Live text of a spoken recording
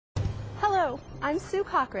Hello, I'm Sue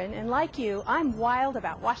Cochran, and like you, I'm wild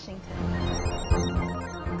about Washington.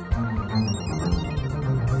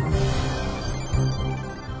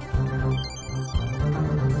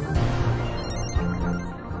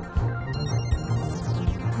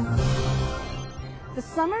 The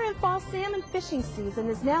summer and fall salmon fishing season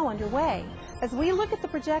is now underway. As we look at the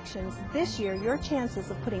projections, this year your chances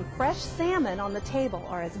of putting fresh salmon on the table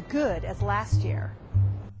are as good as last year.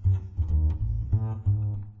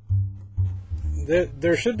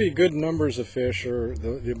 There should be good numbers of fish, or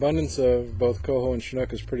the abundance of both coho and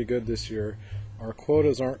chinook is pretty good this year. Our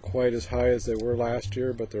quotas aren't quite as high as they were last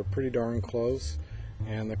year, but they're pretty darn close,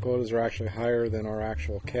 and the quotas are actually higher than our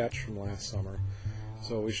actual catch from last summer.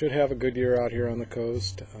 So we should have a good year out here on the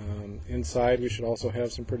coast. Inside we should also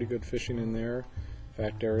have some pretty good fishing in there. In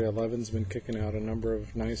fact, Area 11's been kicking out a number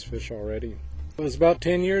of nice fish already. It was about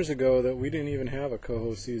 10 years ago that we didn't even have a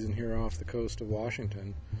coho season here off the coast of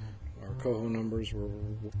Washington. Our coho numbers were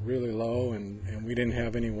really low, and we didn't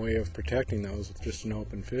have any way of protecting those with just an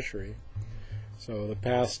open fishery. So the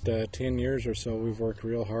past 10 years or so we've worked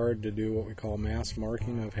real hard to do what we call mass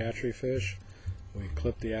marking of hatchery fish. We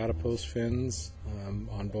clip the adipose fins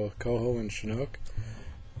on both coho and chinook,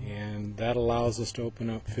 and that allows us to open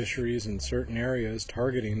up fisheries in certain areas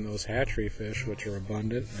targeting those hatchery fish, which are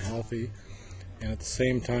abundant and healthy, and at the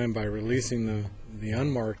same time, by releasing the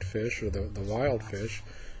unmarked fish, or the wild fish,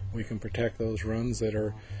 we can protect those runs that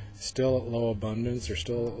are still at low abundance or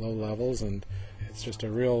still at low levels. And it's just a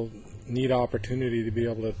real neat opportunity to be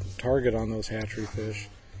able to target on those hatchery fish,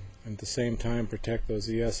 and at the same time protect those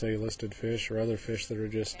ESA listed fish or other fish that are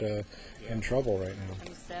just in trouble right now.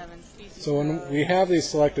 So when we have these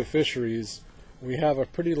selective fisheries, we have a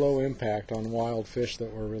pretty low impact on wild fish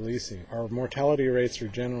that we're releasing. Our mortality rates are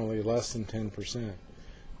generally less than 10%,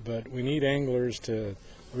 but we need anglers to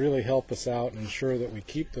really help us out and ensure that we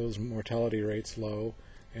keep those mortality rates low.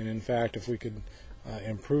 And in fact, if we could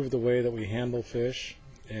improve the way that we handle fish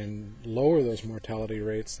and lower those mortality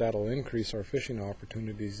rates, that'll increase our fishing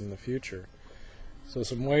opportunities in the future. So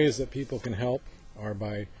some ways that people can help are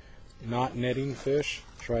by not netting fish.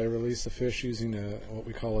 Try to release the fish using what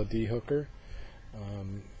we call a de-hooker.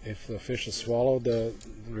 If the fish has swallowed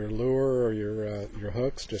your lure or your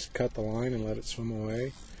hooks, just cut the line and let it swim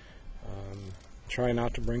away. Try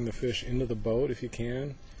not to bring the fish into the boat if you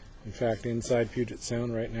can. In fact, inside Puget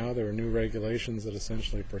Sound right now there are new regulations that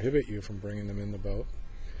essentially prohibit you from bringing them in the boat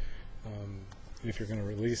if you're going to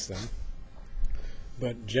release them.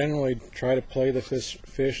 But generally try to play the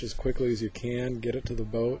fish as quickly as you can, get it to the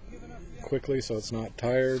boat quickly so it's not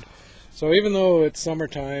tired. So even though it's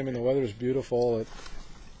summertime and the weather's beautiful,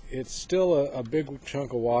 it's still a big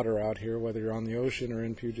chunk of water out here, whether you're on the ocean or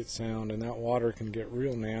in Puget Sound, and that water can get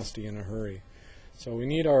real nasty in a hurry. So we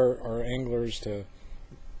need our anglers to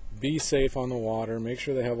be safe on the water, make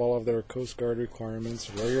sure they have all of their Coast Guard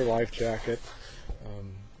requirements, wear your life jacket,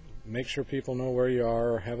 make sure people know where you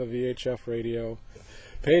are, have a VHF radio,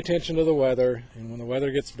 pay attention to the weather, and when the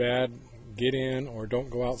weather gets bad, get in or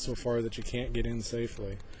don't go out so far that you can't get in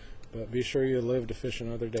safely. But be sure you live to fish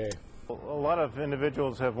another day. A lot of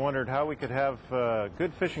individuals have wondered how we could have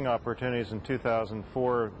good fishing opportunities in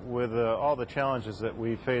 2004 with all the challenges that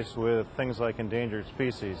we face with things like endangered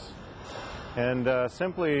species. And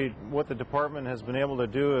simply what the department has been able to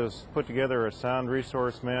do is put together a sound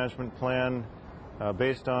resource management plan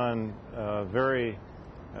based on very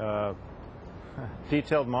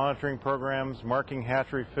detailed monitoring programs, marking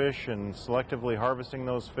hatchery fish and selectively harvesting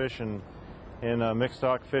those fish in mixed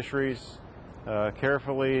stock fisheries,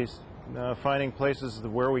 carefully finding places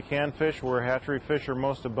where we can fish, where hatchery fish are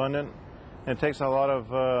most abundant. And it takes a lot of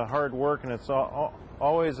hard work, and it's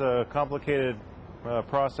always a complicated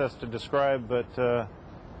process to describe, but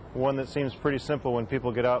one that seems pretty simple when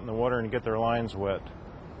people get out in the water and get their lines wet.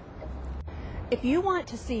 If you want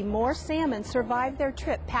to see more salmon survive their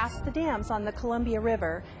trip past the dams on the Columbia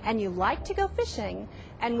River, and you like to go fishing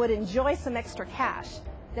and would enjoy some extra cash,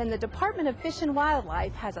 then the Department of Fish and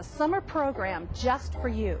Wildlife has a summer program just for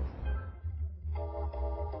you.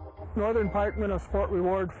 Northern pike minnow sport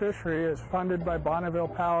reward fishery is funded by Bonneville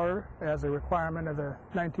Power as a requirement of the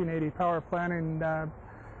 1980 power planning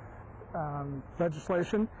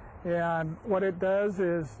legislation. And what it does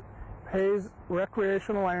is pays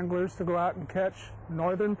recreational anglers to go out and catch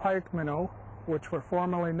northern pike minnow, which were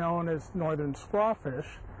formerly known as northern squawfish,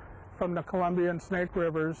 from the Columbia and Snake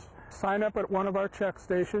Rivers. Sign up at one of our check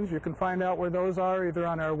stations. You can find out where those are either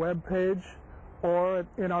on our web page or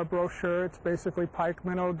in our brochure. It's basically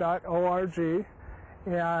pikeminnow.org.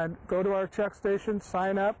 And go to our check station,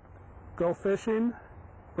 sign up, go fishing,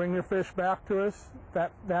 bring your fish back to us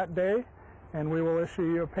that day, and we will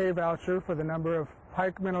issue you a pay voucher for the number of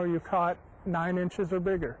pike minnow you caught 9 inches or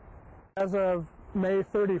bigger. As of May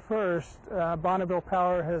 31st, Bonneville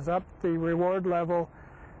Power has upped the reward level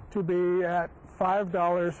to be at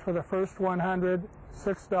 $5 for the first 100,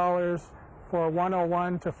 $6 for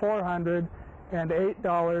 101 to 400, and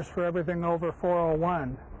 $8 for everything over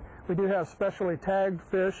 401. We do have specially tagged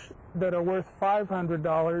fish that are worth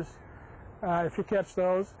 $500 if you catch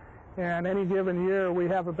those, and any given year we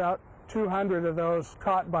have about 200 of those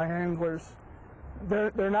caught by anglers.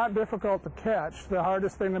 They're not difficult to catch. The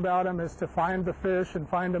hardest thing about them is to find the fish and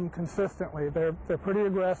find them consistently. They're pretty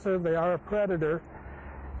aggressive. They are a predator,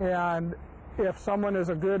 and if someone is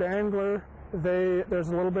a good angler, there's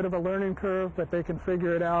a little bit of a learning curve, but they can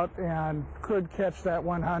figure it out and could catch that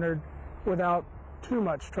 100 without too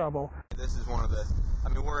much trouble. This is one of the, I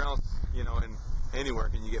mean, where else, you know, in anywhere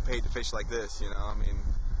can you get paid to fish like this, you know, I mean,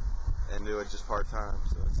 and do it just part-time,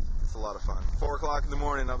 so it's a lot of fun. 4 o'clock in the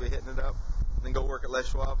morning, I'll be hitting it up, then go work at Les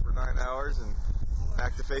Schwab for 9 hours and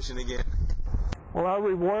back to fishing again. Well, our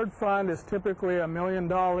reward fund is typically $1 million.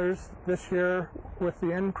 This year, with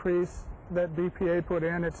the increase that BPA put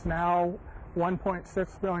in, it's now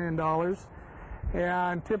 $1.6 million.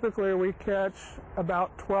 And typically we catch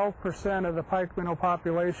about 12% of the pike minnow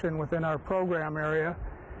population within our program area.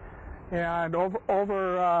 And over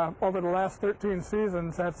the last 13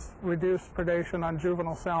 seasons, that's reduced predation on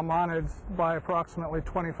juvenile salmonids by approximately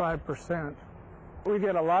 25%. We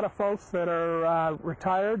get a lot of folks that are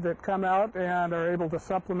retired that come out and are able to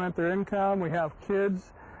supplement their income. We have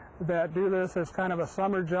kids that do this as kind of a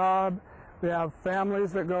summer job. We have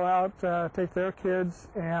families that go out, take their kids,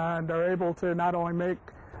 and are able to not only make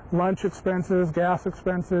lunch expenses, gas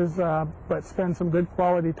expenses, but spend some good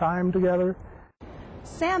quality time together.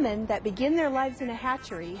 Salmon that begin their lives in a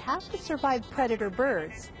hatchery have to survive predator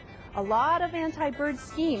birds. A lot of anti-bird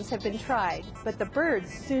schemes have been tried, but the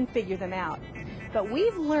birds soon figure them out. But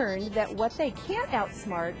we've learned that what they can't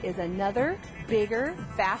outsmart is another, bigger,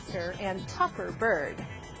 faster, and tougher bird.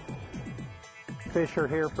 Fish are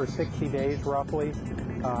here for 60 days roughly,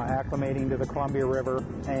 acclimating to the Columbia River,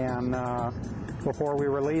 and before we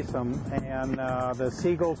release them. And the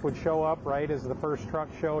seagulls would show up right as the first truck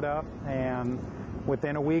showed up, and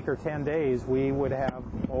within a week or 10 days we would have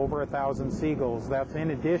over 1,000 seagulls. That's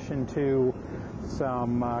in addition to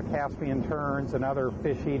some Caspian terns and other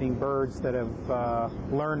fish-eating birds that have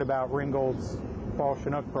learned about Ringgold's Fall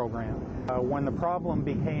Chinook program. When the problem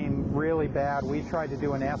became really bad, we tried to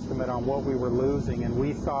do an estimate on what we were losing, and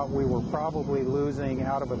we thought we were probably losing,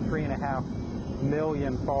 out of a 3.5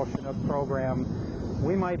 million Fall Chinook program,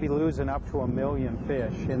 we might be losing up to 1 million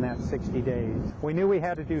fish in that 60 days. We knew we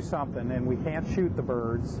had to do something, and we can't shoot the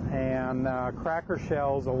birds, and cracker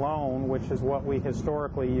shells alone, which is what we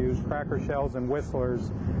historically used, cracker shells and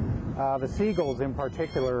whistlers, the seagulls in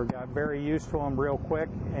particular got very used to them real quick,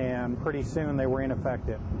 and pretty soon they were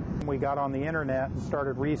ineffective. We got on the internet and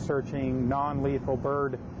started researching non-lethal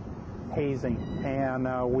bird hazing,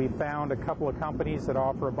 and we found a couple of companies that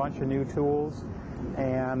offer a bunch of new tools,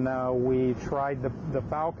 and we tried the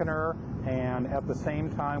falconer, and at the same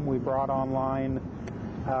time we brought online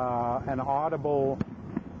an audible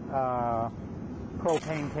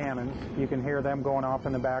propane cannons. You can hear them going off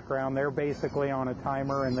in the background. They're basically on a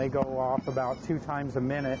timer, and they go off about 2 times a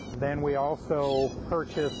minute. Then we also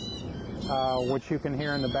purchased, which you can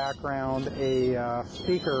hear in the background, a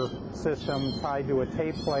speaker system tied to a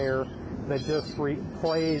tape player that just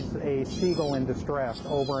plays a seagull in distress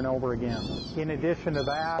over and over again. In addition to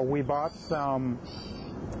that, we bought some,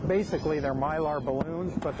 basically they're mylar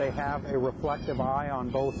balloons, but they have a reflective eye on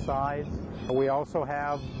both sides. We also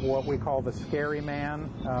have what we call the Scary Man.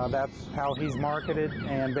 That's how he's marketed,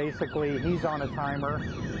 and basically he's on a timer,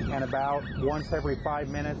 and about once every 5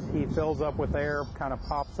 minutes he fills up with air, kind of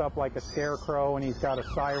pops up like a scarecrow, and he's got a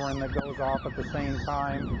siren that goes off at the same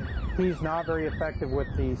time. He's not very effective with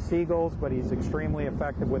the seagulls, but he's extremely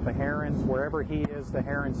effective with the herons. Wherever he is, the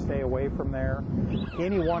herons stay away from there.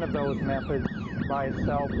 Any one of those methods by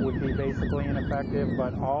itself would be basically ineffective,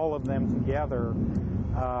 but all of them together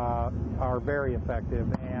are very effective.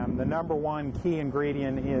 And the #1 key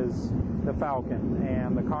ingredient is the falcon,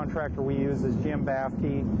 and the contractor we use is Jim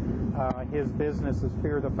Bafke. His business is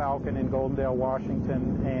Fear the Falcon in Goldendale,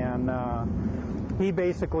 Washington, and he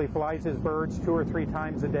basically flies his birds 2 or 3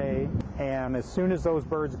 times a day, and as soon as those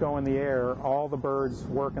birds go in the air, all the birds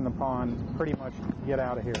work in the pond pretty much get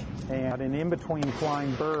out of here. And in between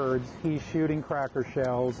flying birds, he's shooting cracker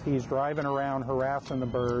shells, he's driving around harassing the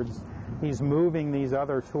birds, he's moving these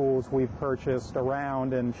other tools we've purchased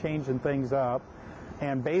around and changing things up,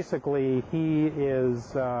 and basically he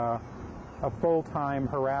is a full-time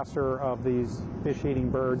harasser of these fish-eating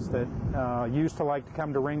birds that used to like to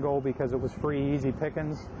come to Ringgold because it was free, easy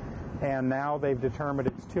pickings, and now they've determined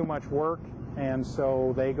it's too much work, and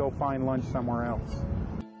so they go find lunch somewhere else.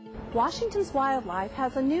 Washington's wildlife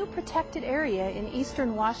has a new protected area in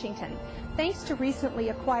eastern Washington, thanks to recently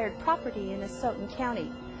acquired property in Asotin County.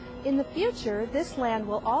 In the future, this land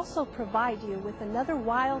will also provide you with another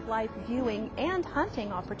wildlife viewing and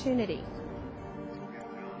hunting opportunity.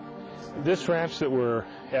 This ranch that we're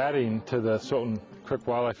adding to the Asotin Creek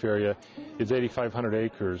Wildlife Area is 8,500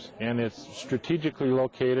 acres, and it's strategically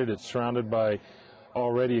located. It's surrounded by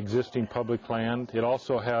already existing public land. It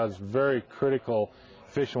also has very critical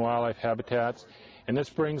fish and wildlife habitats, and this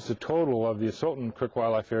brings the total of the Asotin Creek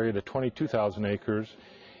Wildlife Area to 22,000 acres,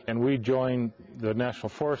 and we join the National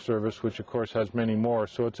Forest Service, which of course has many more.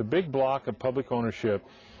 So it's a big block of public ownership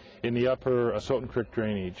in the upper Asotin Creek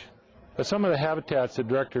drainage. Some of the habitats that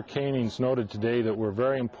Director Koenig's noted today that were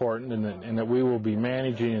very important and that we will be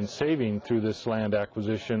managing and saving through this land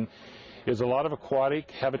acquisition is a lot of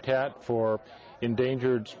aquatic habitat for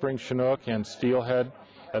endangered spring chinook and steelhead,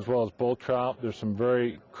 as well as bull trout. There's some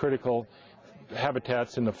very critical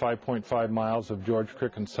habitats in the 5.5 miles of George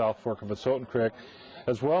Creek and South Fork of Asotin Creek,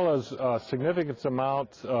 as well as a significant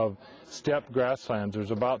amount of steppe grasslands.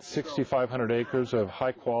 There's about 6,500 acres of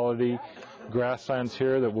high-quality grasslands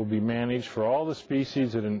here that will be managed for all the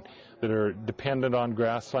species that are dependent on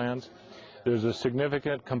grasslands. There's a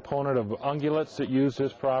significant component of ungulates that use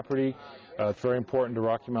this property. It's very important to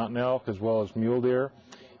Rocky Mountain elk as well as mule deer.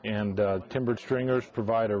 And timbered stringers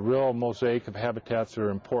provide a real mosaic of habitats that are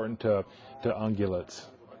important to ungulates.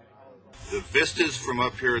 The vistas from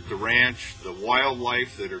up here at the ranch, the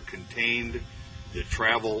wildlife that are contained, that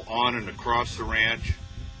travel on and across the ranch,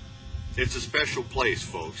 it's a special place,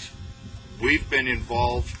 folks. We've been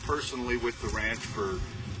involved personally with the ranch for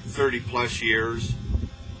 30 plus years.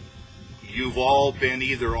 You've all been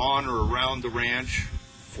either on or around the ranch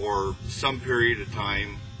for some period of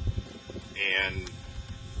time, and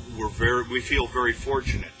we feel very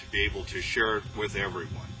fortunate to be able to share it with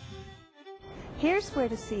everyone. Here's where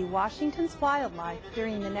to see Washington's wildlife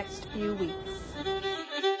during the next few weeks.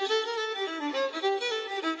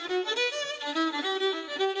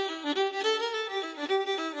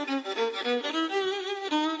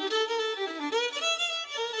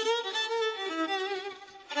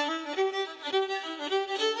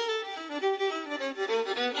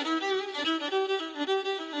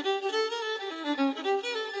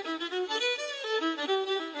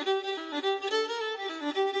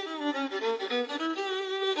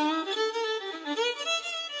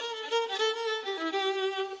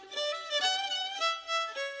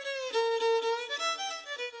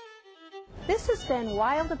 This has been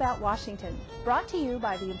Wild About Washington, brought to you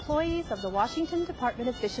by the employees of the Washington Department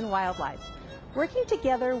of Fish and Wildlife. Working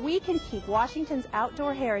together, we can keep Washington's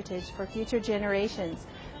outdoor heritage for future generations.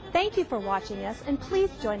 Thank you for watching us, and please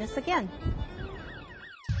join us again.